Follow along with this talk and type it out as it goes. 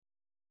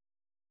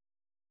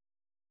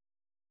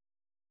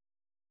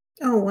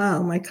Oh,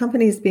 wow. My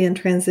company's being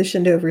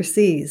transitioned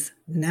overseas.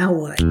 Now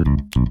what?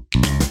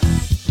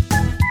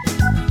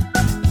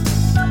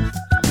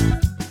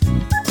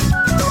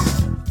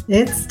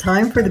 It's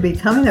time for the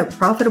Becoming a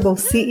Profitable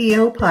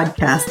CEO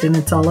podcast, and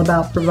it's all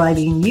about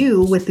providing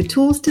you with the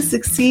tools to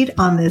succeed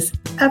on this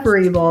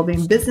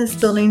ever-evolving business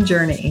building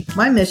journey.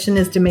 My mission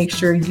is to make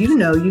sure you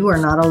know you are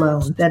not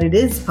alone, that it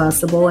is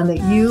possible, and that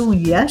you,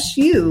 yes,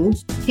 you,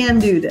 can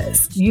do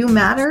this. You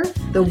matter.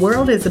 The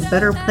world is a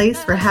better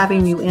place for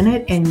having you in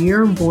it, and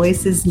your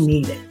voice is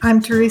needed.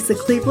 I'm Teresa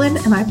Cleveland,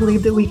 and I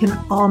believe that we can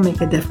all make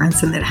a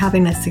difference, and that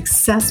having a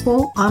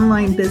successful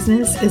online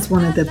business is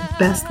one of the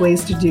best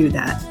ways to do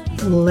that.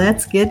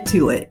 Let's get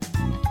to it.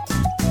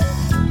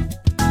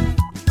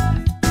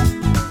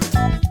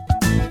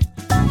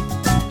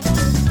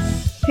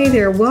 Hey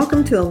there,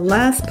 welcome to the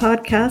last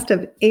podcast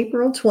of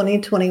April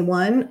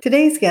 2021.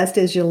 Today's guest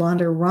is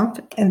Yolanda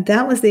Rumpf, and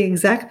that was the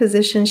exact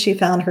position she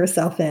found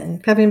herself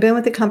in. Having been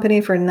with the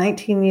company for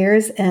 19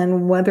 years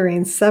and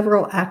weathering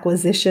several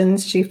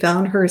acquisitions, she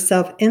found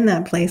herself in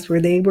that place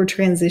where they were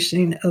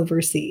transitioning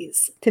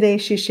overseas. Today,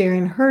 she's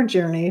sharing her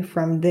journey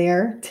from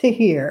there to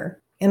here.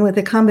 And with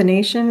a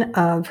combination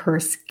of her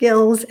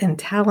skills and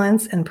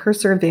talents and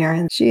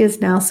perseverance, she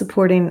is now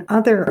supporting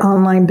other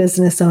online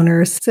business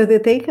owners so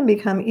that they can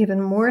become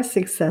even more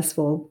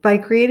successful by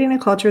creating a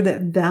culture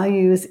that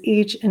values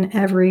each and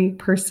every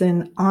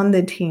person on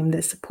the team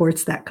that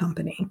supports that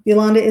company.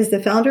 Yolanda is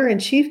the founder and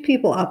chief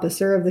people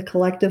officer of the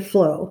Collective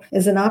Flow.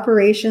 As an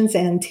operations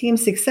and team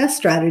success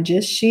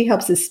strategist, she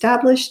helps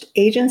established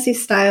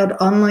agency-styled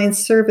online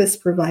service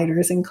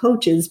providers and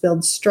coaches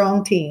build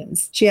strong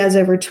teams. She has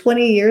over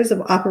 20 years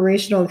of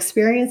operational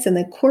experience in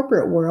the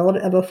corporate world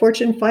of a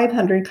Fortune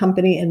 500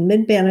 company in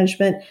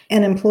mid-management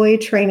and employee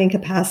training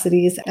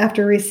capacities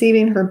after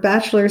receiving her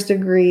bachelor's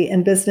degree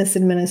in business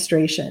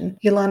administration.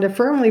 Yolanda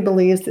firmly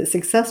believes that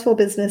successful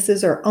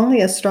businesses are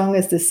only as strong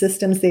as the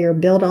systems they are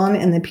built on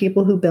and the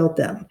people who built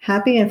them.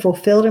 Happy and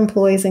fulfilled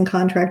employees and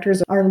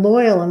contractors are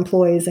loyal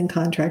employees and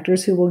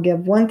contractors who will give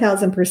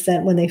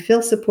 1,000% when they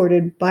feel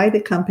supported by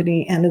the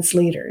company and its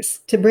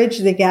leaders. To bridge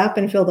the gap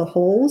and fill the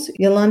holes,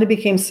 Yolanda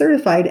became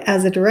certified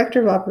as a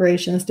director of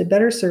operations to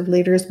better serve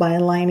leaders by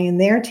aligning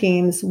their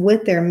teams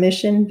with their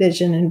mission,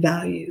 vision, and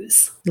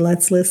values.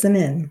 Let's listen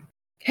in.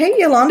 Hey,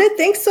 Yolanda,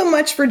 thanks so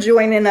much for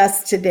joining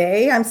us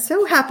today. I'm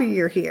so happy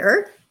you're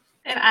here.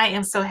 And I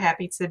am so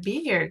happy to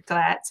be here.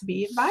 Glad to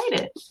be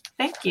invited.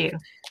 Thank you.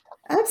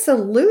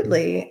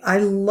 Absolutely. I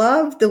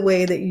love the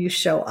way that you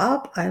show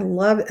up. I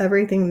love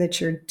everything that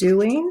you're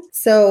doing.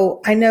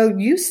 So I know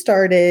you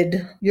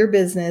started your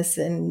business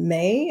in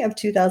May of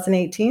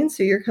 2018.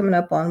 So you're coming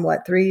up on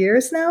 3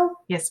 years now?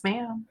 Yes,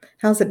 ma'am.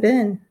 How's it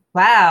been?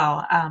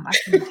 Wow. I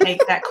can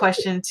take that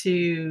question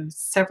to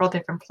several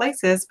different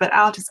places, but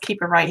I'll just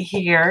keep it right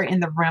here in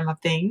the realm of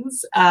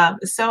things.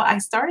 So I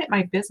started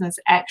my business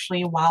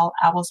actually while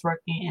I was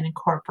working in a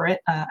corporate,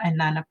 a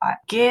 9-to-5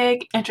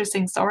 gig.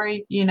 Interesting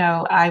story.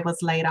 I was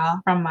laid off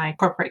from my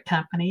corporate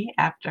company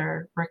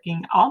after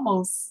working I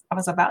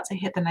was about to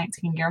hit the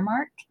 19-year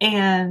mark.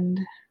 And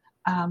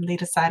they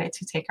decided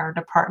to take our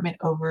department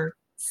over.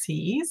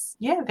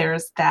 Yeah,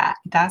 there's that.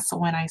 That's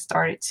when I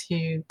started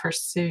to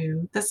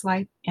pursue this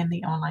life in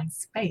the online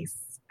space.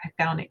 I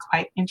found it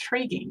quite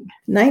intriguing.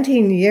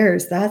 19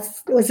 years.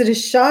 Was it a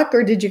shock,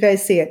 or did you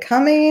guys see it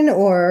coming,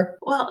 or?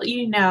 Well,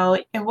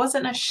 it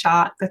wasn't a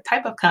shock. The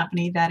type of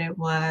company that it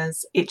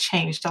was, it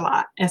changed a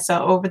lot. And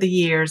so over the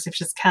years, it's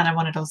just kind of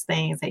one of those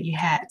things that you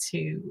had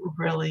to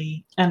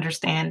really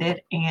understand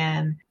it.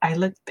 And I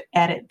looked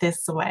at it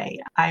this way.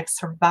 I've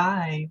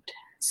survived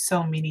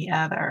so many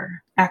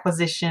other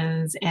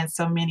acquisitions and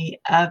so many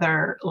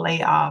other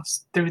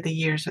layoffs through the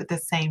years with the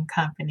same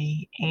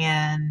company.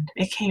 And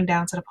it came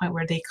down to the point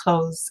where they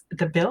closed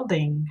the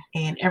building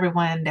and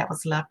everyone that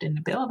was left in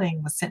the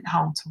building was sent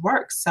home to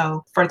work.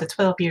 So for the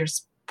 12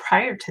 years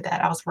prior to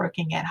that, I was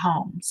working at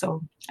home.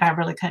 So I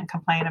really couldn't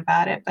complain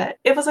about it, but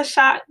it was a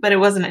shock, but it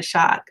wasn't a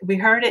shock. We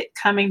heard it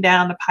coming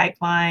down the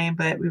pipeline,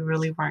 but we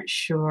really weren't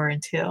sure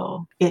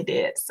until it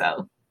did.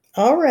 So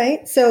all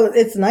right. So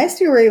it's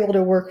nice you were able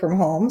to work from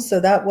home.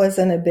 So that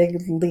wasn't a big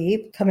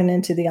leap coming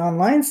into the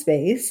online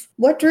space.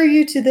 What drew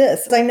you to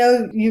this? I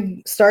know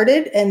you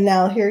started and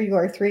now here you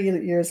are 3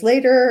 years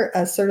later,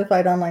 a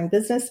certified online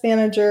business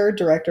manager,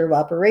 director of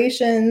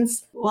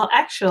operations. Well,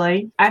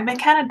 actually, I've been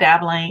kind of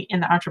dabbling in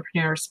the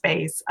entrepreneur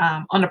space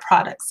on the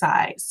product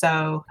side.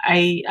 So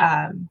I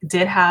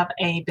did have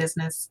a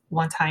business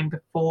one time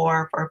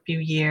before for a few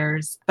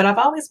years, but I've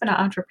always been an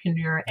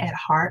entrepreneur at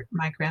heart.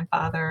 My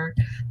grandfather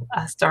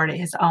started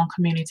his own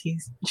community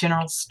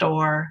general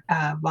store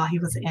while he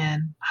was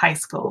in high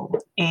school.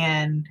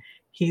 And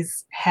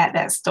he's had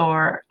that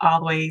store all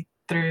the way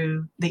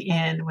through the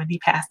end when he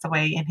passed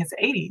away in his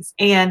 80s.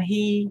 And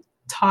he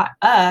taught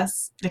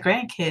us, the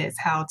grandkids,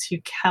 how to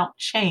count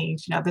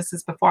change. This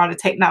is before the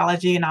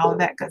technology and all of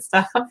that good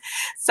stuff.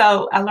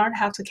 So I learned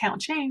how to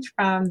count change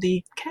from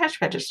the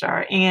cash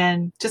register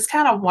and just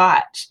kind of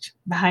watched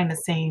behind the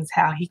scenes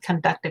how he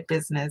conducted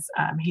business.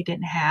 He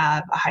didn't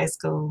have a high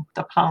school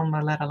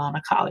diploma, let alone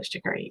a college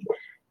degree.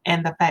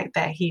 And the fact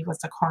that he was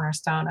the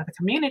cornerstone of the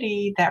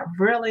community, that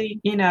really,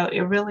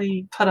 it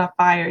really put a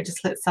fire, it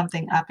just lit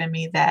something up in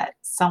me that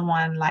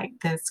someone like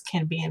this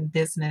can be in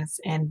business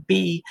and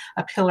be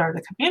a pillar of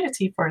the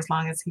community for as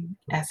long as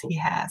he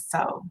has.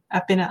 So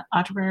I've been an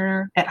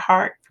entrepreneur at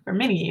heart for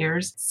many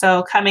years.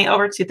 So coming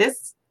over to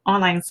this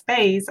online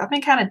space, I've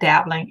been kind of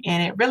dabbling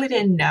in it, really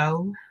didn't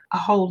know a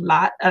whole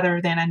lot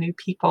other than I knew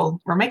people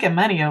were making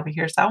money over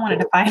here. So I wanted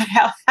to find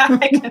out how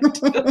I can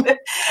do it.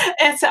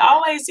 And so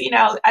always,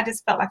 I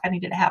just felt like I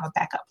needed to have a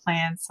backup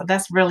plan. So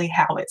that's really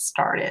how it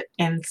started.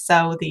 And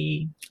so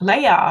the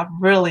layoff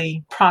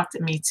really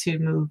prompted me to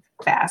move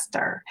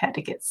faster, had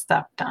to get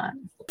stuff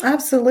done.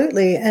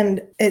 Absolutely.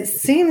 And it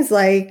seems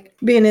like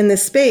being in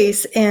this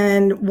space,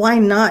 and why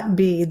not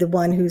be the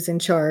one who's in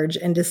charge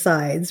and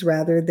decides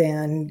rather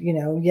than,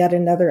 yet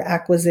another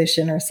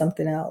acquisition or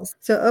something else.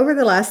 So over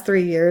the last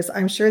 3 years,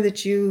 I'm sure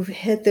that you've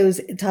hit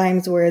those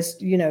times where it's,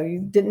 you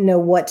didn't know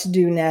what to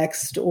do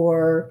next,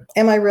 or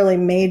am I really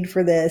made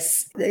for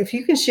this? If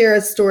you can share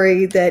a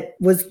story that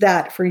was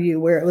that for you,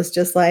 where it was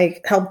just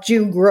like helped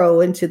you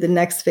grow into the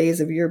next phase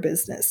of your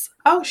business.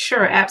 Oh,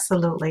 sure.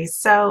 Absolutely.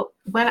 So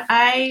when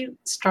I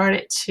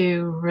started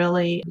to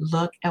really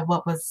look at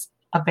what was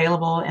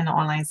available in the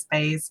online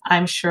space,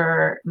 I'm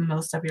sure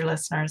most of your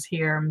listeners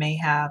here may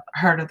have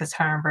heard of the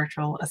term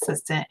virtual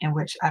assistant, in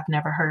which I've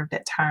never heard of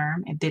that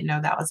term and didn't know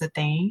that was a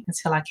thing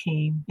until I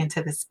came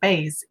into the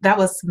space. That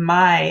was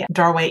my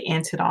doorway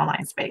into the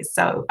online space.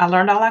 So I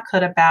learned all I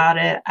could about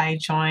it. I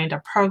joined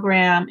a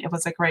program. It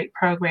was a great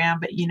program,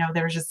 but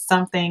there was just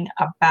something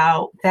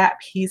about that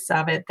piece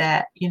of it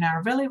that, I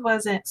really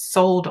wasn't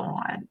sold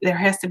on. There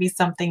has to be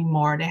something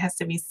more. There has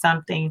to be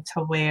something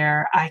to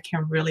where I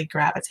can really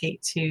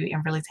gravitate to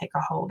and really take a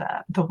hold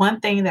of. The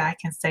one thing that I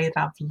can say that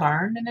I've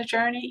learned in the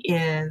journey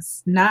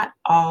is not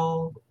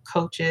all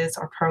coaches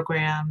or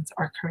programs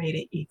are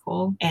created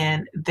equal.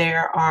 And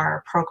there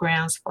are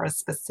programs for a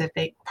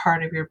specific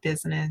part of your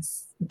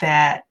business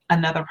that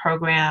another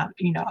program,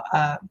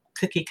 a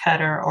cookie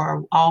cutter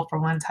or all for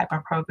one type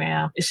of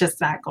program, it's just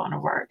not going to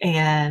work.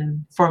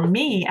 And for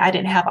me, I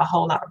didn't have a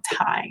whole lot of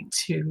time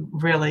to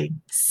really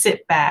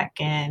sit back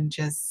and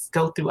just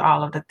go through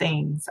all of the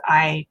things.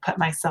 I put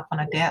myself on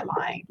a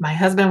deadline. My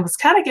husband was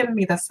kind of giving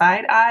me the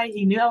side eye.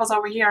 He knew I was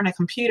over here on a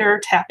computer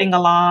tapping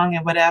along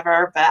and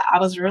whatever, but I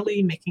was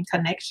really making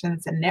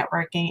connections and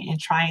networking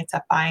and trying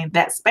to find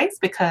that space,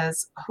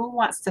 because who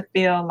wants to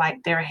feel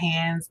like their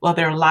hands,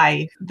 their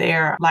life,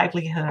 their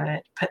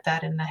livelihood, put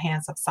that in the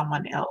hands of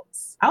someone else?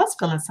 I was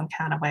feeling some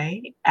kind of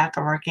way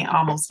after working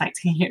almost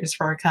 19 years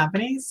for a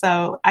company.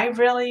 So I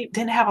really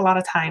didn't have a lot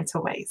of time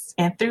to waste.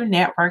 And through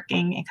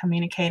networking and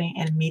communicating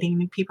and meeting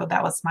new people,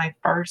 that was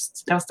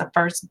the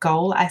first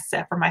goal I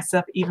set for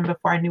myself, even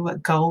before I knew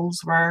what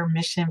goals were,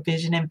 mission,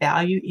 vision, and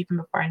value. Even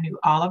before I knew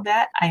all of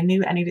that, I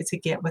knew I needed to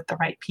get with the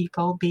right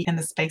people, be in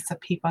the space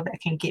of people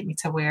that can get me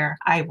to where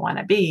I want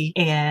to be.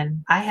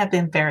 And I have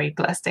been very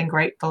blessed and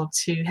grateful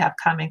to have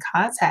come in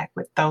contact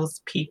with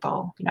those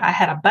people. I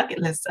had a bucket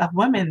list of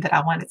women that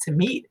I wanted to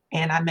meet,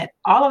 and I met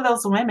all of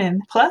those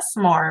women plus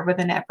more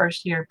within that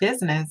first year of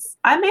business.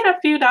 I made a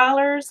few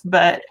dollars,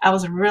 but I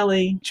was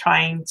really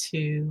trying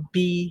to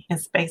be in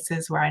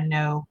spaces where I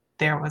know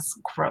there was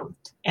growth,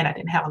 and I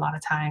didn't have a lot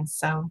of time.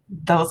 So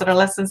those are the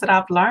lessons that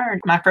I've learned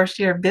my first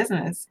year of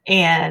business.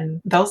 And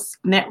those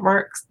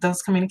networks,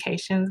 those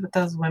communications with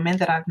those women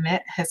that I've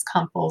met has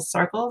come full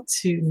circle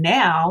to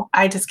now.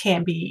 I just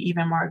can't be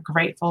even more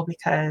grateful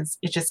because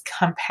it just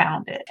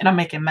compounded, and I'm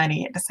making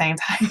money at the same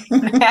time.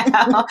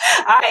 Now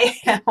I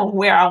am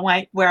where I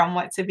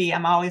want to be.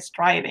 I'm always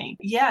striving.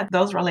 Yeah,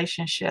 those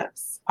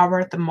relationships are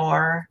worth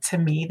more to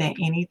me than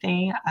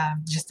anything,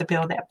 just to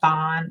build that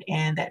bond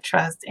and that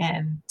trust,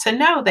 and to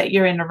know that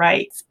you're in the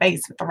right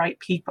space with the right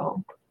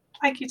people.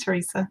 Thank you,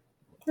 Teresa.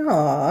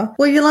 Aw.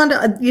 Well,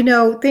 Yolanda,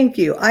 thank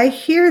you. I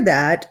hear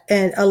that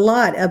and a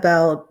lot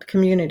about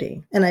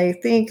community. And I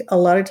think a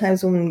lot of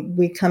times when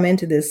we come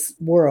into this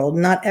world,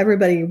 not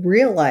everybody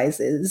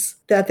realizes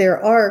that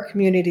there are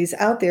communities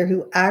out there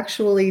who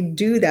actually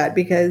do that,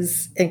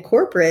 because in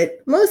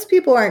corporate, most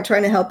people aren't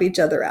trying to help each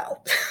other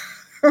out.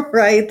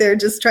 Right? They're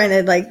just trying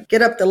to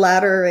get up the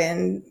ladder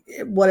and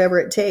whatever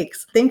it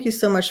takes. Thank you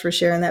so much for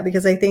sharing that,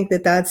 because I think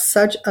that that's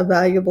such a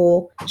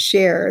valuable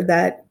share,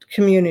 that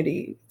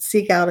community.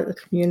 Seek out a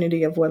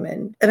community of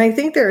women. And I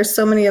think there are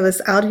so many of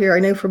us out here. I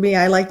know for me,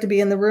 I like to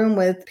be in the room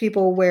with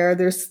people where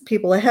there's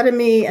people ahead of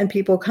me and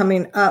people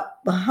coming up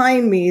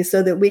behind me,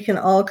 so that we can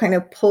all kind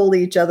of pull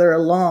each other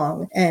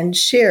along and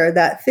share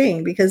that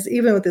thing. Because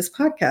even with this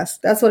podcast,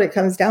 that's what it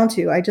comes down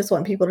to. I just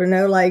want people to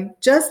know,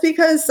 just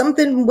because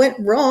something went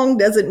wrong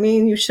doesn't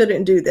mean you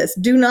shouldn't do this.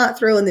 Do not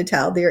throw in the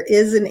towel. There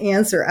is an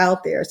answer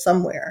out there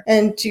somewhere.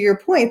 And to your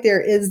point, there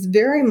is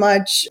very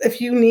much, if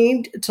you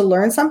need to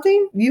learn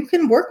something, you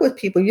can work with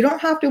people. You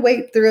don't have to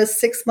wait through a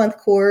 6-month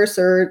course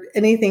or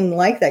anything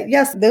like that.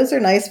 Yes, those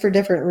are nice for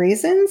different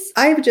reasons.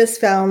 I've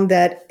just found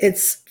that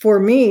it's, for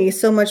me,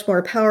 so much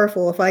more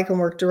powerful if I can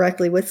work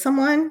directly with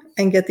someone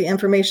and get the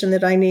information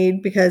that I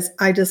need, because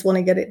I just want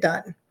to get it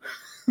done.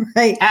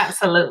 right?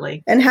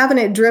 Absolutely. And having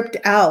it dripped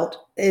out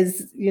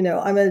is,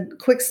 I'm a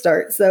quick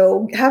start.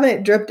 So having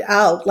it dripped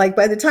out, like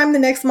by the time the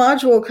next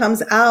module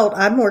comes out,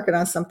 I'm working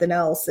on something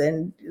else.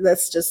 And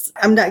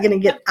I'm not going to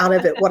get out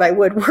of it what I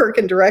would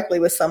working directly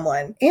with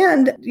someone.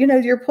 And,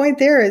 your point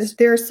there is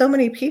there are so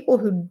many people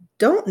who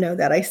don't know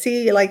that. I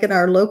see like in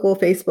our local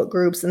Facebook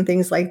groups and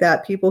things like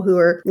that, people who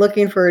are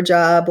looking for a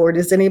job, or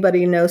does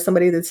anybody know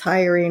somebody that's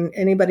hiring?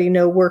 Anybody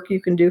know work you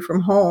can do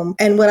from home?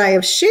 And when I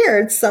have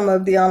shared some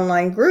of the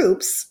online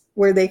groups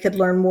where they could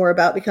learn more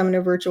about becoming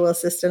a virtual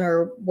assistant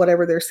or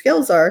whatever their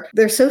skills are,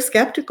 they're so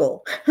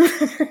skeptical,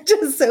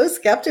 just so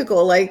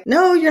skeptical. Like,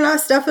 no, you're not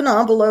stuffing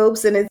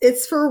envelopes and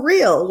it's for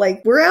real.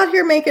 Like, we're out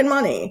here making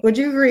money. Would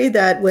you agree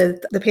that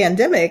with the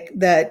pandemic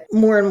that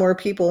more and more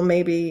people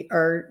maybe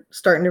are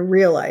starting to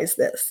realize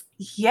this?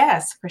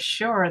 Yes, for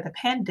sure. The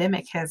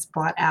pandemic has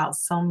brought out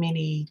so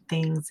many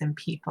things in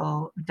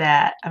people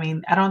that,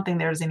 I don't think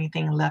there's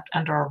anything left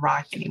under a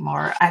rock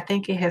anymore. I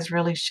think it has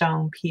really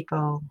shown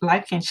people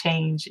life can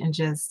change in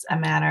just a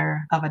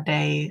matter of a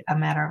day, a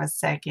matter of a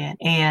second.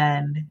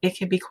 And it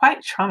can be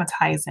quite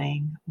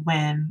traumatizing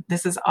when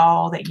this is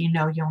all that you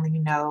only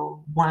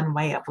know one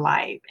way of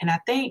life. And I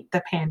think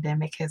the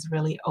pandemic has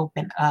really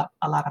opened up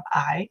a lot of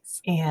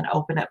eyes and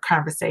opened up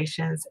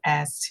conversations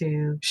as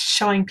to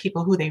showing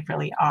people who they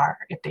really are.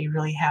 If they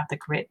really have the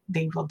grit,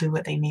 they will do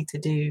what they need to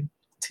do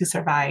to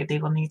survive. They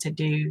will need to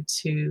do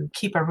to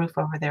keep a roof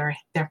over their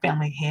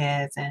family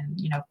heads and,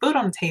 food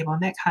on the table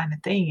and that kind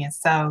of thing. And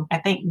so I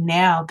think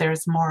now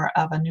there's more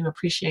of a new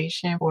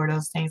appreciation for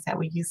those things that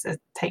we used to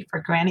take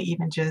for granted,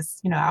 even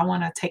just, I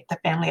want to take the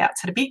family out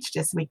to the beach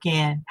this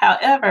weekend.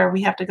 However,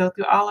 we have to go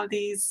through all of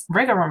these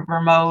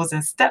rigmaroles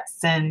and steps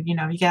and,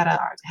 you got to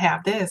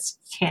have this,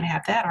 you can't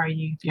have that, or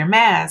your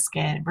mask.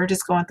 And we're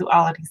just going through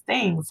all of these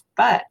things.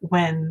 But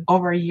when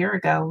over a year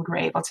ago, we were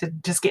able to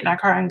just get in our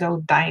car and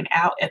go dine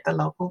out at the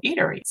local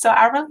eatery. So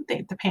I really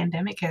think the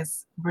pandemic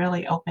has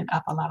really opened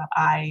up a lot of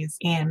eyes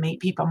and made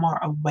people more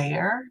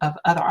aware of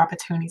other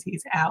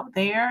opportunities out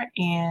there.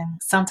 And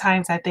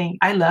sometimes I think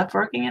I loved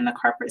working in the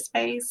corporate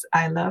space.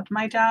 I loved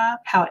my job.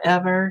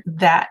 However,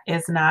 there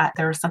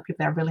are some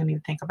people that really need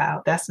to think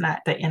about that's not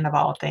the end of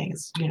all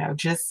things.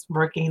 Just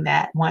working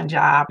that one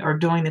job or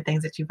doing the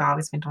things that you've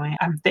always been doing.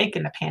 I'm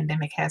thinking the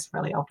pandemic has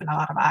really opened a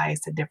lot of eyes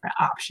to different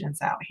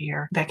options out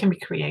here that can be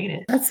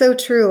created. That's so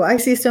true. I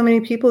see so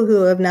many people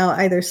who have now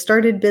either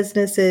started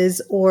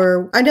businesses,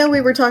 or I know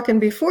we were talking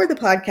before the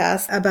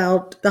podcast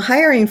about the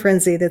hiring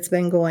frenzy that's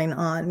been going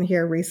on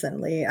here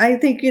recently. I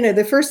think,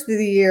 the first of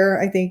the year,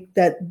 I think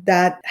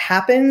that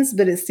happens,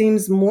 but it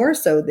seems more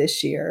so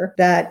this year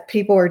that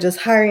people are just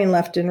hiring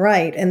left and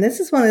right. And this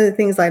is one of the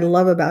things I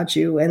love about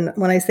you. And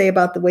when I say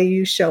about the way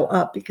you show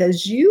up,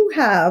 because you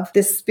have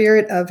this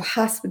spirit of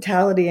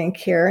hospitality and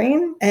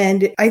caring.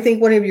 And I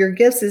think one of your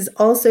gifts is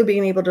also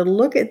being able to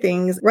look at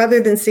things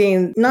rather than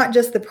seeing not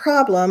just the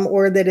problem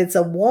or that it's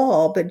a wall,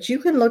 but you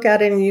can look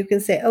at it and you can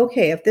say,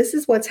 okay, if this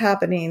is what's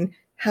happening,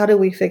 how do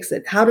we fix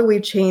it? How do we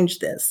change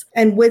this?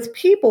 And with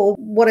people,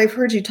 what I've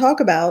heard you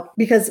talk about,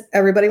 because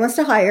everybody wants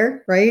to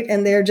hire, right?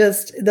 And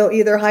they'll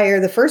either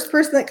hire the first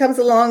person that comes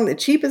along, the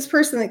cheapest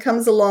person that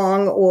comes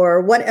along,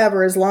 or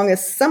whatever, as long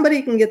as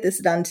somebody can get this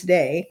done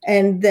today.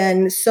 And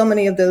then so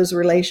many of those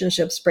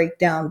relationships break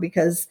down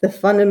because the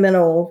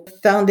fundamental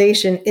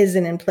foundation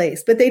isn't in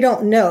place, but they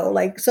don't know.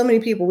 Like so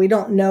many people, we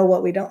don't know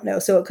what we don't know.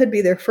 So it could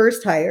be their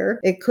first hire.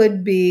 It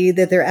could be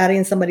that they're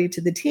adding somebody to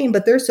the team,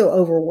 but they're so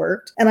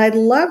overworked. And I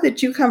love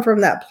that you come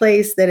from that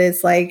place that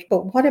it's like,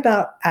 but what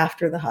about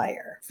after the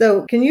hire?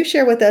 So can you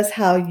share with us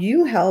how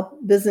you help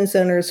business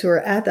owners who are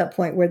at that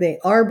point where they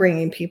are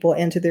bringing people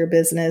into their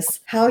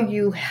business, how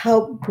you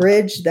help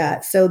bridge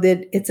that so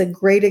that it's a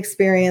great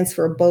experience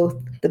for both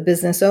the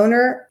business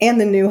owner and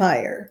the new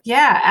hire?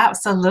 Yeah,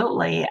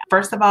 absolutely.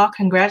 First of all,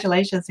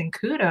 congratulations and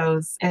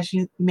kudos. As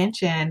you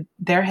mentioned,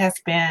 there has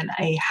been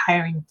a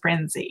hiring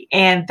frenzy,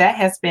 and that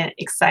has been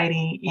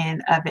exciting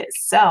in of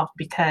itself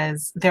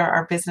because there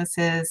are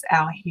businesses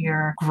out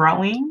here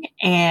growing,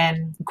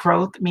 and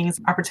growth means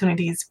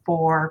opportunities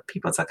for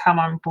people to come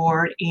on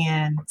board.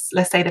 And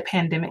let's say the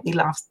pandemic, they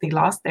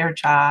lost their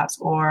jobs,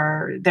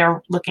 or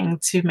they're looking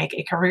to make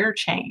a career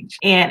change.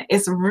 And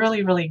it's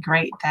really, really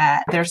great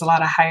that there's a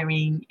lot of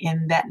hiring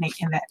in that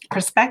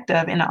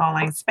perspective in the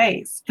online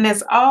space. And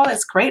as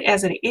great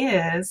as it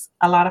is,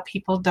 a lot of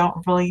people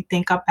don't really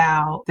think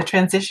about the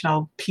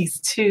transitional piece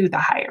to the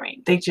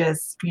hiring. They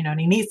just,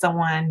 they need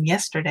someone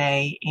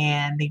yesterday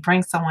and they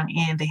bring someone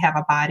in, they have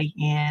a body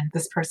in.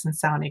 This person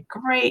sounded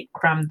great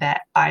from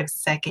that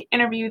 5-second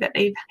interview that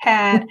they've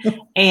had,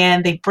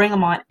 and they bring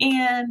them on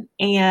in,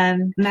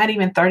 and not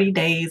even 30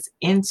 days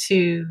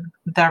into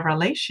the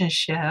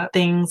relationship,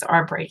 things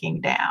are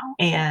breaking down,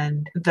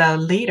 and the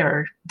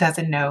leader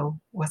doesn't know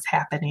what's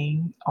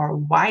happening or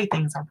why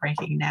things are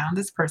breaking down.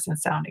 This person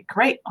sounded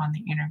great on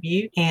the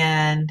interview,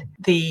 and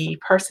the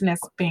person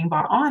that's being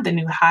brought on, the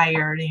new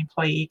hire, the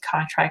employee,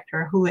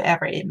 contractor,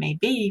 whoever it may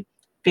be,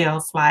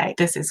 feels like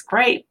this is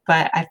great,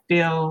 but I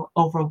feel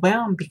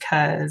overwhelmed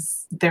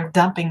because they're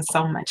dumping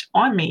so much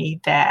on me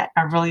that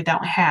I really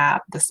don't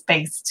have the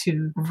space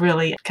to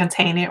really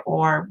contain it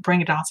or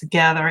bring it all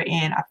together.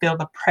 And I feel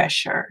the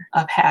pressure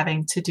of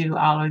having to do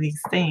all of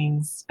these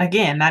things.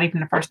 Again, not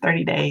even the first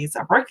 30 days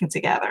of working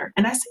together.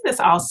 And I see this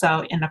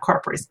also in the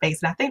corporate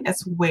space. And I think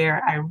that's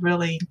where I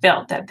really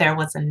felt that there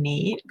was a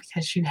need,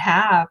 because you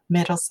have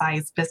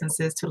middle-sized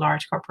businesses to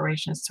large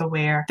corporations to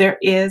where there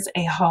is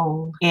a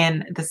hole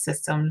in the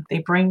system. They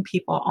bring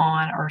people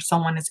on, or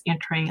someone is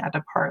entering a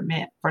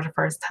department for the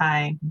first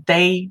time.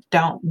 They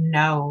don't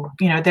know,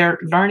 they're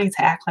learning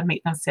to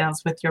acclimate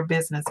themselves with your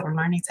business, or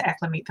learning to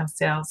acclimate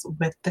themselves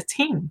with the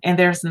team. And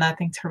there's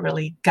nothing to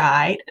really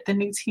guide the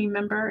new team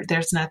member.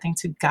 There's nothing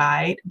to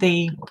guide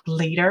the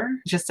leader,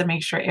 just to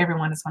make sure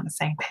everyone is on the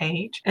same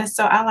page. And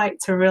so I like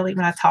to really,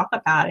 when I talk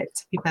about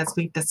it, because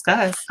we've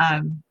discussed,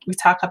 we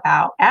talk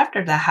about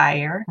after the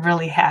hire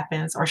really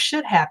happens, or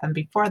should happen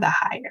before the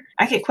hire.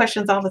 I get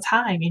questions all the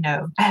time,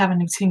 I have a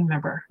new team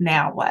member,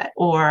 now what?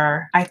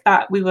 Or I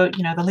thought we would,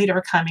 the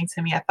leader coming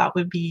to me, I thought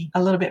would be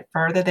a little bit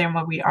further than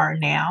where we are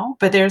now,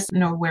 but there's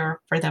nowhere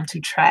for them to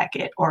track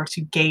it or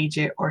to gauge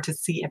it or to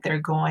see if they're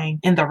going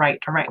in the right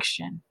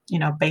direction,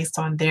 based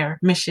on their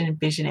mission,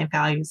 vision, and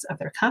values of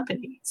their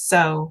company.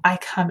 So I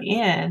come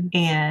in,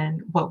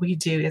 and what we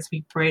do is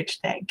we bridge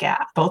that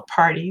gap. Both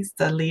parties,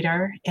 the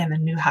leader and the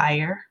new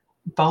hire,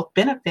 both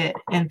benefit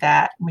in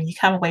that when you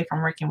come away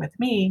from working with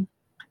me,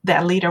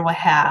 that leader will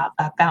have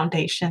a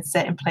foundation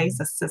set in place,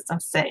 a system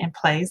set in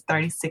place,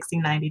 30, 60,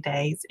 90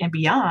 days and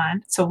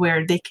beyond, to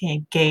where they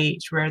can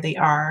gauge where they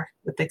are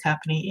with the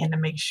company, and to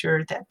make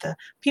sure that the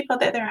people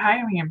that they're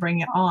hiring and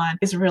bringing on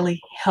is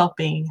really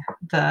helping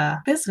the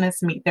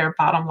business meet their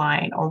bottom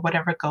line or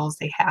whatever goals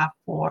they have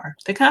for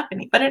the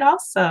company. But it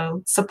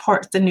also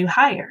supports the new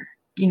hire.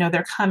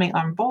 They're coming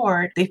on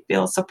board, they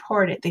feel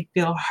supported, they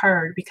feel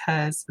heard,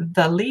 because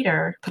the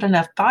leader put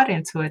enough thought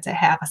into it to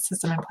have a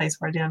system in place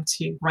for them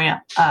to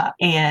ramp up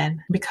and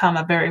become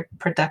a very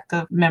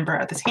productive member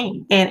of the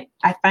team. And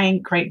I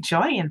find great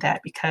joy in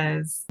that,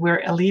 because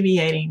we're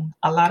alleviating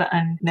a lot of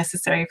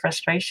unnecessary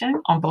frustration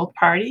on both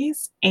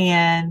parties.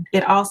 And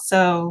it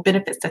also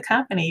benefits the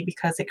company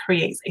because it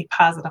creates a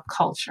positive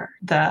culture.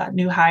 The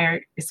new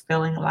hire is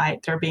feeling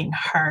like they're being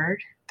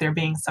heard, they're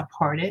being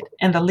supported,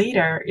 and the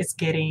leader is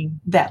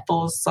getting that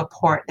full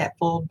support, that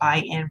full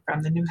buy-in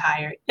from the new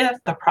hire if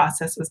the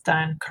process was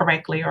done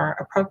correctly or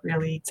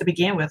appropriately to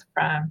begin with,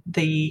 from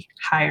the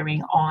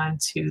hiring on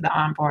to the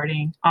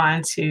onboarding,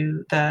 on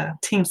to the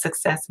team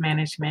success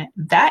management.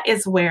 That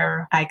is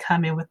where I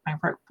come in with my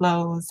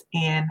workflows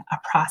and a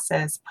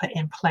process put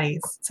in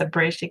place to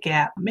bridge the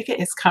gap, make it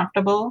as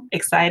comfortable,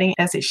 exciting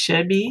as it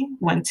should be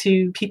when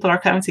two people are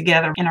coming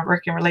together in a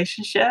working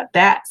relationship.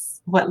 That's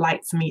what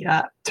lights me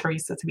up,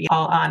 Teresa, to be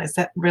all honest.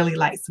 That really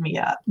lights me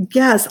up.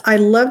 Yes, I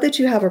love that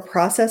you have a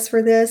process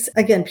for this.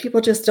 Again,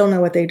 people just don't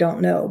know what they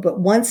don't know. But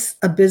once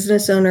a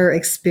business owner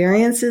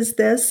experiences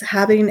this,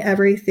 having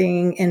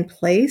everything in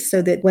place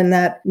so that when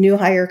that new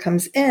hire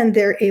comes in,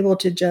 they're able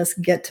to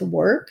just get to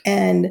work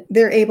and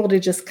they're able to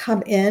just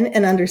come in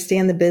and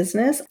understand the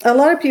business. A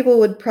lot of people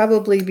would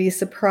probably be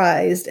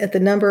surprised at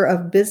the number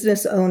of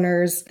business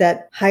owners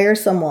that hire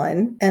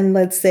someone, and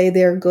let's say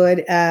they're good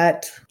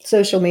at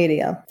social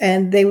media,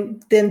 and they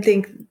then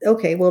think,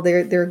 okay, well,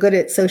 they're good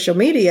at social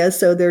media,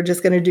 so they're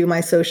just going to do my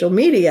social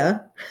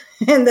media,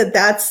 and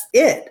that's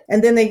it.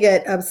 And then they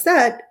get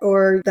upset,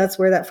 or that's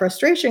where that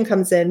frustration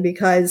comes in,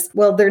 because,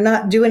 well, they're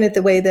not doing it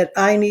the way that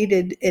I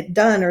needed it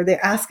done, or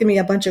they're asking me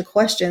a bunch of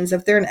questions.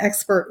 If they're an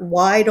expert,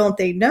 why don't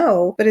they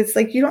know? But it's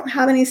like, you don't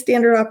have any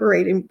standard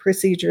operating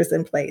procedures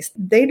in place.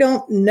 They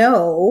don't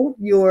know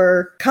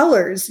your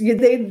colors.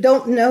 They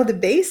don't know the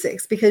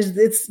basics because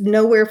it's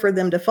nowhere for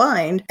them to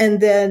find. And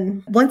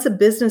then once a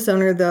business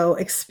owner, though,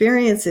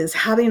 experiences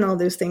having all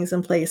those things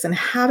in place and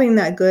having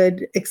that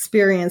good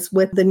experience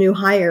with the new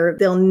hire,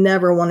 they'll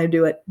never want to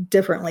do it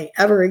differently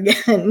ever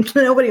again.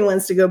 Nobody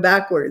wants to go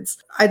backwards.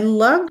 I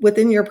love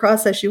within your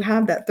process, you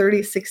have that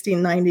 30, 60,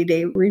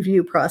 90-day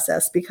review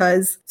process,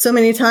 because so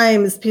many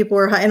times people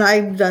are, and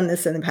I've done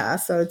this in the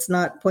past, so it's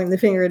not pointing the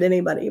finger at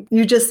anybody.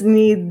 You just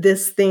need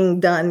this thing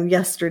done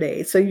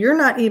yesterday. So you're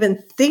not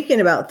even thinking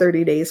about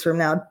 30 days from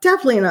now,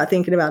 definitely not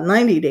thinking about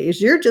 90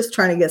 days. You're just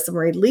trying to get some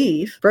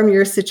relief from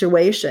your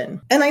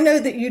situation. And I know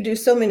that you do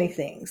so many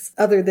things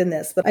other than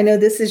this, but I know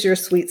this is your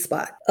sweet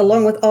spot,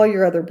 along with all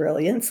your other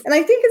brilliance. And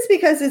I think it's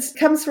because it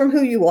comes from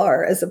who you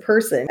are as a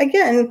person.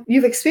 Again,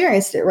 you've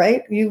experienced it,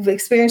 right? You've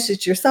experienced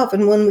it yourself.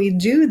 And when we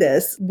do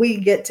this, we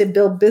get to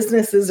build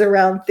businesses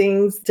around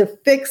things to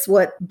fix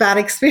what bad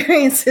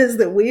experiences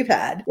that we've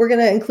had. We're going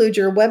to include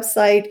your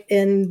website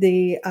in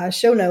the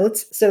show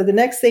notes. So the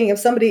next thing, if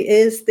somebody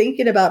is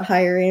thinking about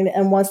hiring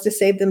and wants to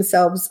save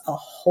themselves a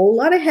whole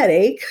lot of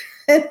headache,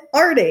 and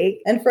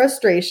heartache and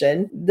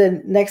frustration,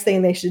 the next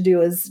thing they should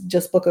do is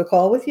just book a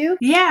call with you?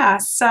 Yeah,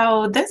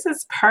 so this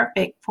is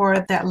perfect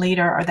for that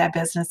leader or that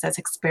business that's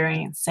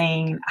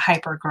experiencing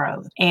hyper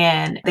growth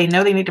and they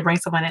know they need to bring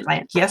someone in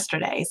like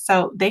yesterday.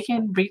 So they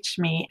can reach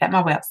me at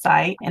my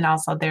website. And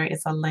also there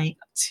is a link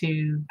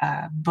to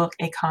book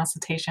a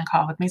consultation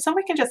call with me so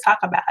we can just talk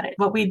about it.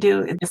 What we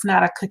do is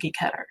not a cookie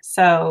cutter.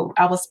 So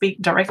I will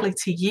speak directly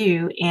to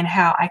you and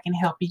how I can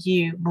help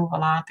you move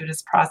along through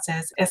this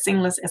process as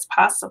seamless as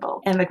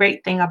possible. And the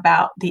great thing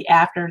about the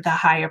after the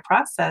hire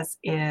process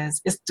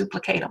is it's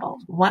duplicatable.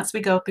 Once we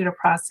go through the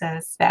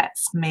process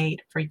that's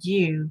made for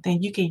you,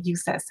 then you can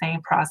use that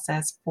same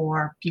process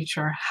for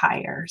future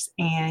hires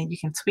and you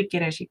can tweak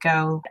it as you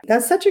go.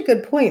 That's such a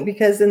good point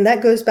because then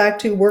that goes back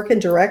to working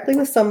directly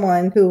with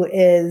someone who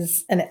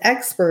is an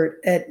expert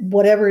at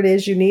whatever it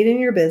is you need in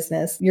your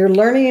business. You're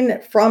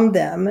learning from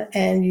them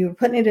and you're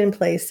putting it in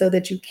place so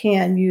that you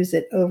can use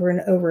it over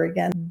and over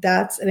again.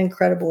 That's an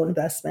incredible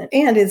investment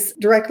and it's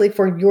directly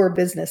for your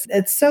business.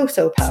 It's so,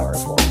 so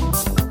powerful.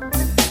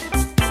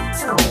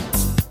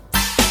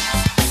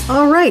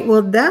 All right.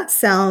 Well, that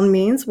sound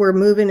means we're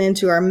moving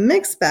into our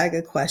mixed bag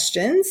of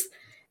questions.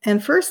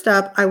 And first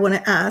up, I want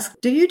to ask,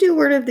 do you do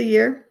Word of the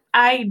Year?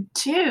 I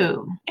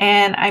do.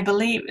 And I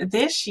believe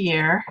this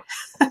year,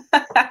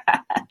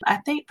 I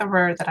think the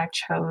word that I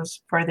chose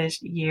for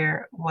this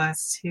year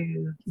was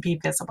to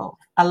be visible.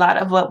 A lot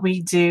of what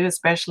we do,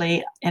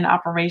 especially in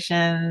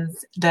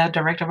operations, the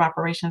director of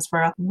operations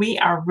world, we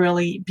are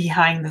really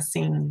behind the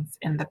scenes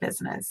in the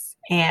business.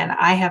 And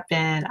I have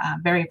been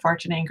very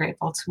fortunate and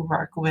grateful to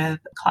work with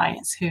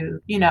clients who,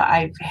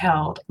 I've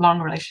held long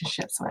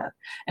relationships with.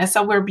 And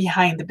so we're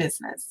behind the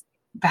business,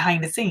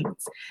 behind the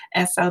scenes.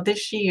 And so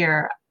this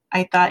year,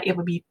 I thought it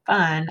would be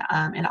fun.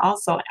 And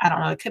also, I don't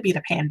know, it could be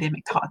the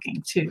pandemic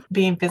talking too.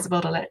 Being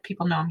visible to let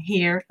people know I'm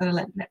here, to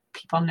let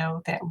people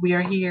know that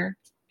we're here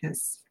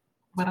is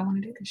what I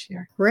want to do this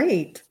year.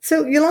 Great.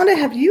 So Yolanda,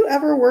 have you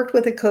ever worked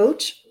with a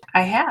coach?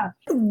 I have.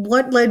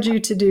 What led you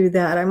to do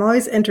that? I'm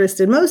always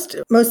interested. Most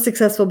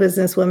successful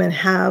business women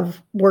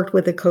have worked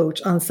with a coach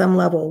on some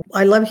level.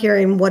 I love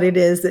hearing what it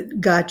is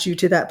that got you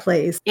to that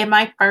place. In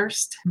my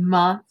first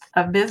month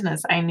of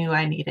business, I knew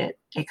I needed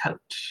a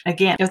coach.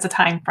 Again, it was a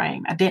time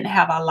frame. I didn't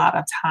have a lot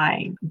of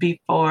time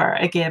before,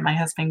 again, my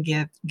husband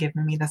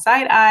giving me the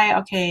side eye.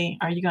 Okay,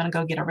 are you going to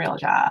go get a real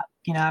job?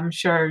 I'm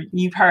sure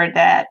you've heard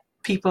that.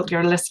 People,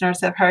 your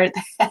listeners have heard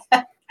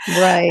that.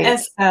 Right. And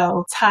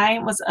so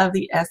time was of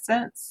the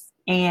essence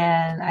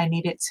and I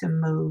needed to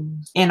move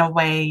in a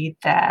way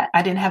that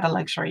I didn't have the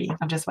luxury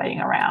of just waiting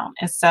around.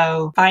 And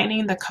so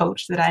finding the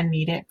coach that I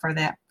needed for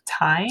that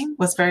time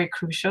was very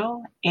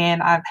crucial.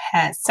 And I've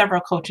had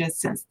several coaches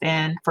since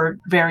then for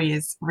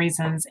various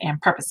reasons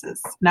and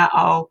purposes. Not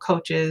all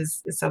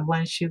coaches is a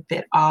one shoe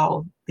fit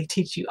all. They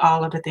teach you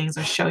all of the things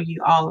or show you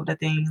all of the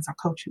things or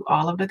coach you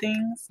all of the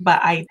things.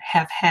 But I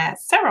have had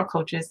several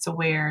coaches to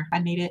where I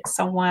needed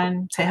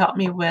someone to help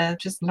me with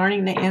just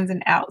learning the ins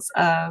and outs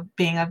of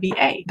being a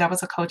VA. That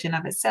was a coach in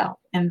of itself.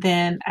 And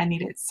then I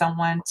needed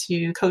someone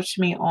to coach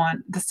me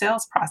on the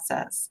sales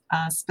process,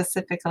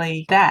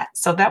 specifically that.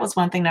 So that was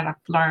one thing that I've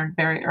learned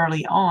very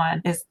early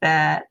on is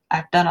that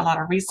I've done a lot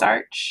of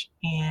research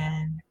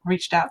and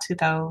reached out to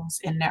those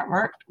and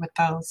networked with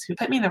those who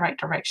put me in the right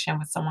direction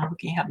with someone who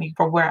can help me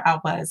for where I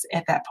was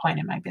at that point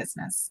in my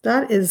business.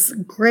 That is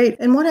great.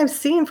 And what I've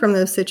seen from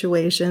those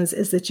situations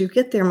is that you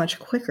get there much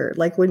quicker.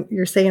 Like when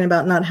you're saying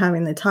about not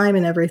having the time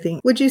and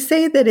everything, would you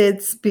say that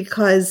it's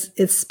because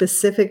it's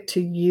specific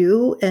to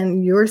you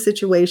and your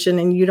situation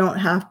and you don't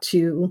have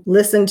to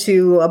listen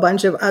to a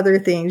bunch of other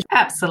things?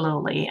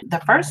 Absolutely. The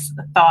first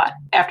thought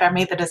after I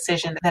made the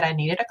decision that I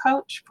needed a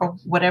coach for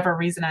whatever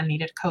reason I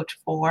needed a coach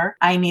for,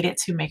 I needed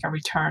to make a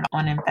return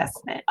on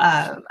investment.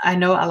 I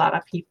know a lot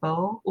of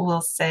people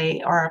will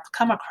say, or I've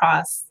come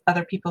across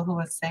other people who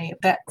will say,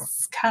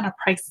 that's kind of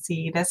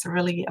pricey. That's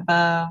really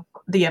above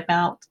the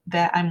amount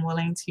that I'm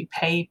willing to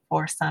pay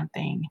for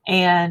something.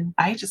 And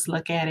I just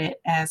look at it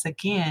as,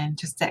 again,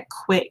 just the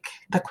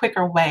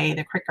quicker way,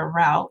 the quicker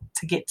route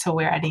to get to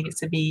where I needed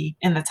to be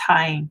in the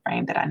time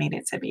frame that I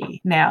needed to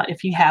be. Now,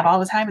 if you have all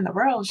the time in the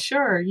world,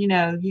 sure,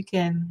 you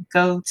can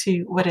go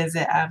to,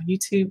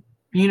 YouTube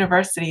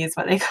University is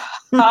what they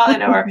call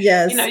it, or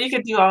yes. You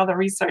could do all the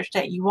research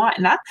that you want.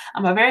 And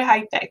I'm a very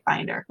high fact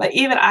finder, but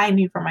even I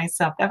knew for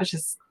myself that was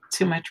just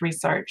too much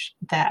research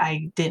that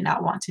I did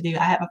not want to do.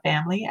 I have a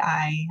family.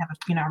 I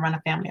run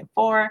a family of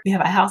 4. We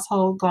have a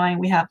household going.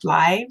 We have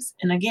lives.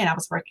 And again, I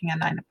was working a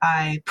 9 to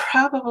 5.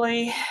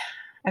 Probably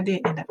I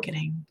did end up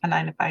getting a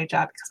 9 to 5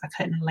 job because I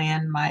couldn't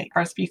land my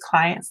first few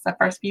clients the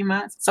first few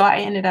months. So I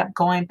ended up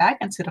going back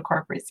into the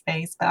corporate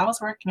space, but I was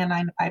working a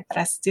 9 to 5, but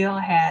I still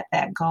had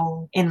that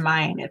goal in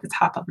mind at the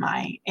top of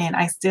mind. And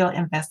I still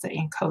invested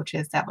in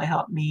coaches that would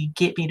help me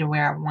get me to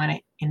where I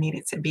wanted and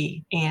needed to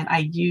be. And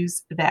I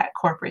used that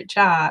corporate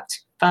job to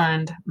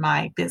fund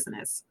my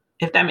business.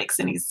 if that makes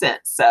any sense.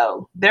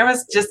 So there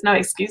was just no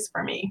excuse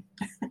for me.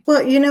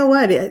 Well, you know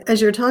what?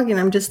 As you're talking,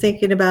 I'm just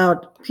thinking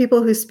about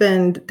people who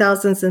spend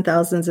thousands and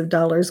thousands of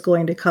dollars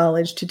going to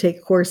college to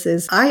take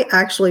courses. I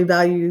actually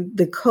value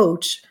the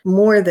coach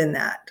more than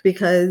that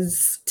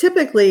because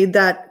typically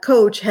that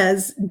coach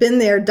has been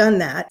there, done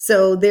that.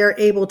 So they're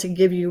able to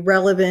give you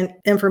relevant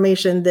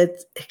information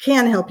that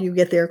can help you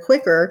get there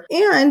quicker.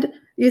 And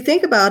you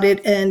think about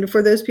it, and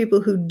for those people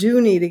who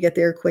do need to get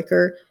there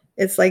quicker,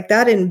 it's like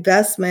that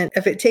investment,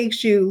 if it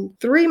takes you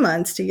 3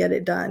 months to get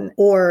it done,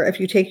 or if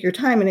you take your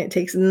time and it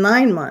takes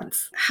 9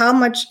 months, how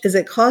much is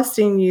it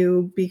costing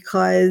you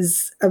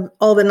because of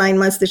all the 9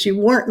 months that you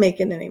weren't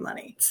making any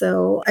money?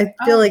 So I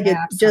feel like it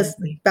just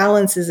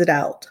balances it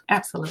out.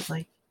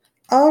 Absolutely.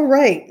 All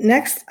right.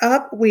 Next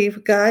up,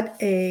 we've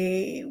got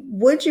a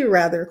would you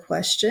rather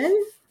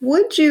question.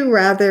 Would you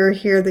rather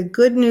hear the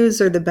good news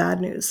or the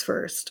bad news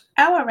first?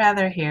 I would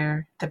rather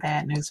hear the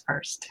bad news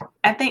first.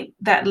 I think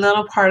that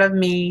little part of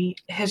me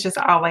has just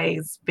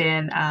always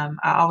been, I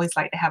always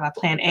like to have a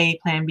plan A,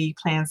 plan B,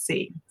 plan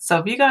C. So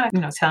if you're going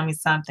to, tell me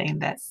something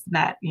that's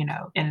not,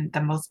 in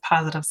the most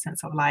positive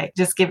sense of life,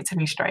 just give it to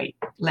me straight.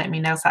 Let me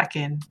know so I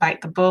can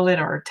bite the bullet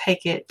or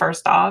take it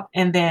first off.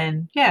 And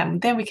then,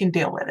 then we can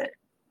deal with it.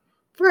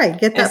 Right.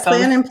 Get that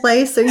plan in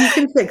place so you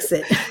can fix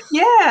it.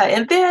 Yeah.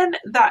 And then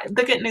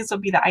the good news will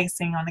be the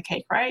icing on the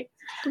cake, right?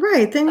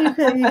 Right.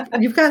 Then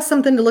you've got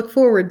something to look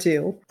forward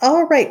to.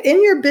 All right.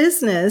 In your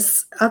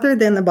business, other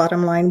than the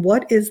bottom line,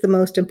 what is the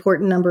most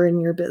important number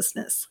in your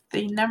business?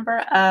 The number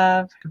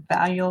of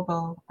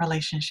valuable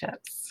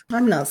relationships.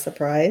 I'm not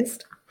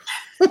surprised.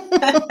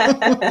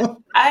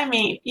 I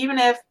mean, even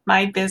if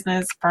my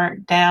business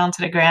burnt down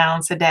to the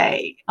ground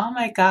today, oh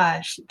my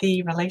gosh,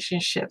 the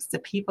relationships, the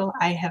people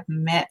I have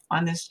met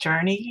on this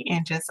journey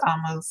in just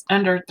almost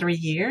under 3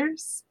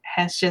 years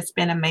has just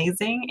been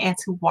amazing. And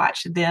to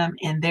watch them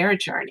in their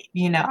journey,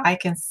 I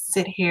can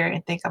sit here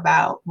and think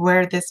about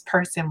where this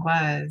person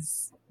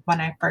was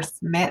when I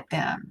first met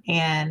them.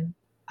 And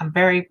I'm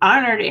very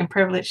honored and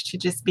privileged to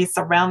just be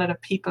surrounded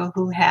of people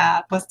who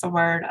have,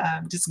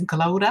 just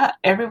glowed up.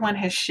 Everyone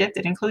has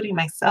shifted, including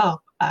myself,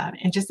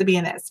 and just to be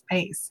in that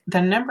space.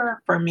 The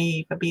number for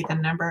me would be the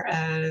number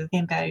of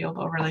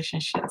invaluable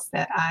relationships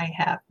that I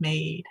have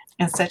made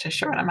in such a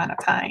short amount of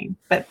time,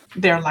 but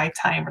they're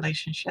lifetime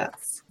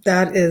relationships.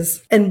 That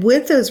is, and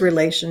with those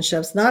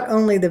relationships, not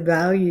only the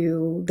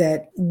value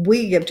that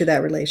we give to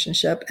that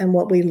relationship and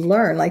what we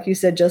learn, like you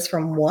said, just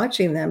from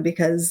watching them,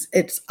 because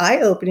it's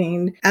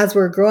eye-opening as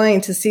we're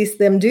growing to see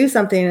them do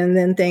something and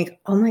then think,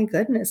 oh my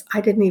goodness,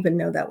 I didn't even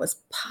know that was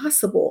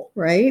possible,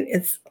 right?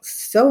 It's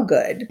so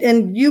good.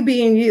 And you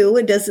being you,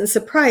 it doesn't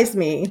surprise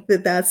me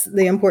that that's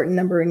the important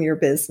number in your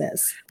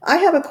business. I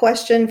have a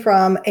question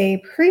from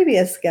a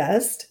previous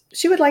guest.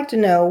 She would like to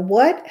know,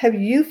 what have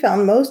you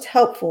found most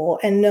helpful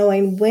in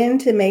knowing when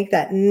to make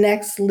that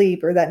next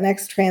leap or that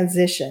next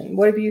transition?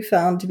 What have you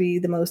found to be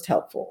the most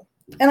helpful?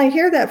 And I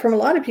hear that from a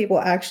lot of people,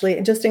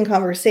 actually, just in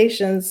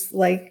conversations,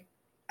 like,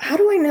 how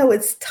do I know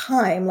it's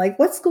time? Like,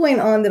 what's going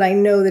on that I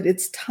know that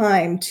it's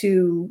time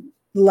to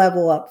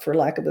level up, for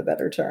lack of a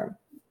better term?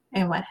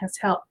 And what has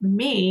helped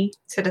me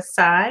to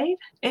decide,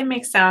 it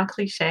may sound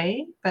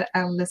cliche, but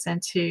I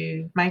listen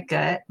to my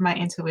gut, my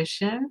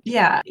intuition.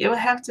 Yeah, it would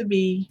have to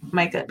be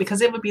my gut,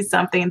 because it would be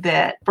something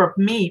that for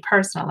me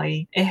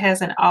personally, it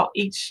has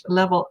each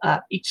level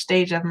up, each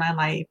stage of my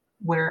life,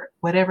 where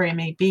whatever it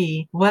may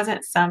be,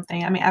 wasn't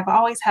something, I've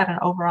always had an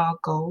overall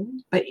goal,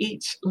 but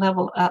each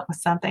level up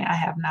was something I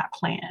have not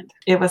planned.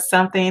 It was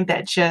something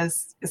that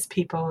just, as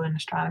people in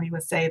astronomy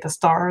would say, the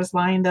stars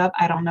lined up.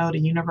 I don't know, the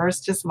universe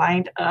just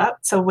lined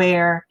up to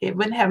where it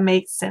wouldn't have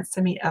made sense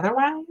to me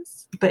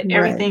otherwise. But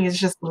everything is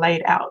just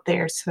laid out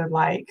there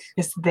to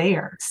it's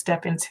there,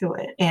 step into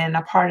it. And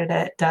a part of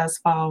that does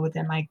fall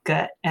within my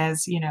gut,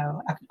 as,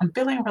 I'm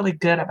feeling really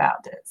good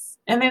about this.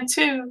 And then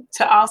 2,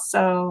 to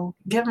also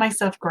give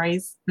myself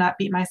grace, not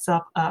beat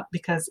myself up,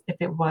 because if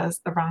it was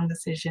the wrong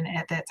decision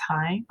at that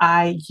time,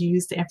 I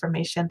used the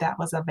information that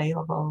was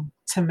available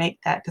to make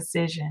that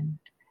decision.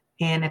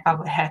 And if I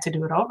would have to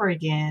do it over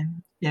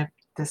again, if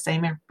the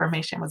same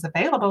information was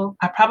available,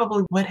 I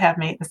probably would have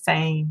made the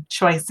same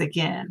choice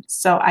again.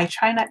 So I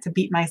try not to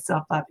beat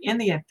myself up in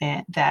the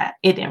event that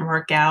it didn't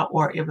work out,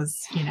 or it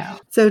was,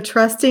 So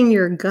trusting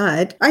your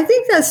gut. I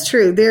think that's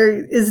true.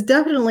 There is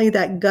definitely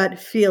that gut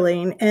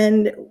feeling,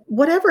 and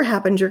whatever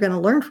happens, you're going to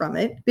learn from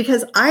it.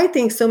 Because I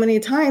think so many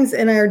times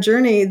in our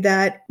journey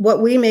that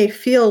what we may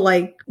feel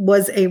like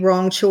was a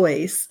wrong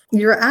choice,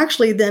 you're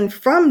actually then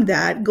from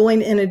that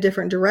going in a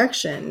different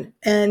direction,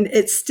 and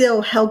it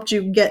still helped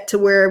you get to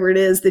wherever it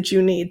is that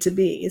you need to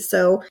be.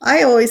 So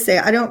I always say,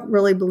 I don't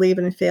really believe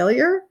in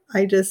failure.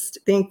 I just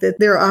think that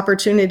there are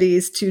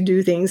opportunities to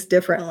do things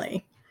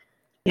differently.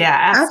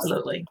 Yeah,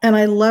 absolutely. And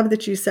I love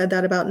that you said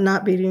that about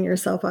not beating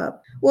yourself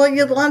up. Well,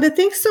 Yolanda,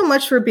 thanks so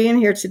much for being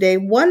here today.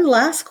 One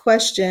last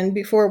question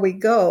before we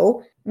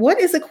go.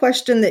 What is a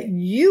question that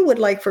you would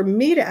like for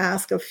me to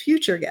ask a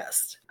future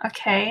guest?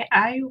 Okay,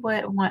 I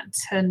would want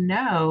to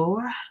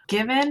know,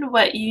 given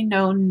what you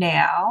know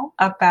now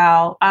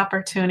about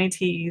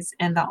opportunities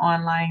in the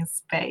online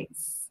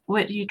space,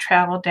 would you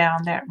travel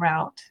down that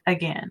route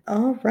again?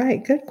 All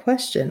right, good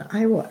question.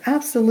 I will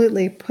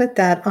absolutely put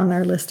that on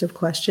our list of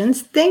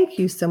questions. Thank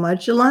you so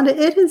much, Yolanda.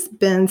 It has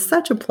been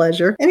such a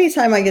pleasure.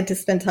 Anytime I get to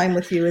spend time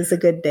with you is a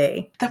good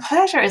day. The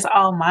pleasure is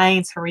all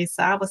mine,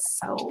 Teresa. I was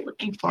so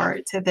looking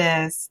forward to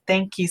this.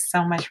 Thank you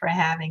so much for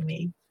having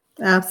me.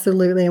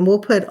 Absolutely. And we'll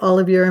put all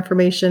of your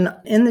information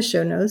in the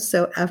show notes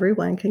so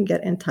everyone can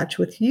get in touch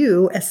with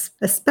you,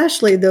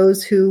 especially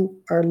those who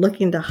are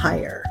looking to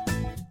hire.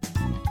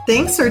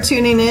 Thanks for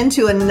tuning in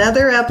to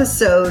another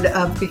episode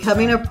of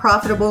Becoming a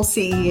Profitable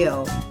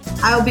CEO.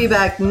 I'll be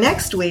back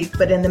next week,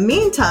 but in the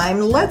meantime,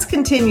 let's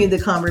continue the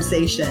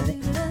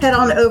conversation. Head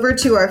on over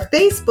to our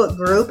Facebook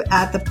group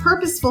at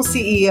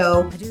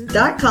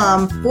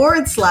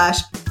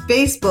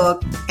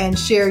thepurposefulceo.com/Facebook and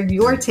share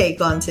your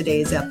take on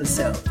today's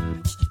episode.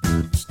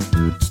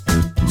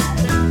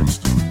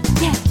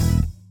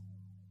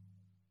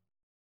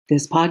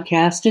 This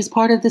podcast is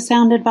part of the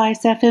Sound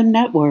Advice FM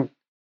network.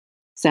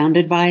 Sound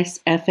Advice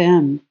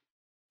FM,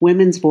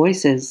 women's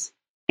voices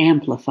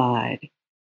amplified.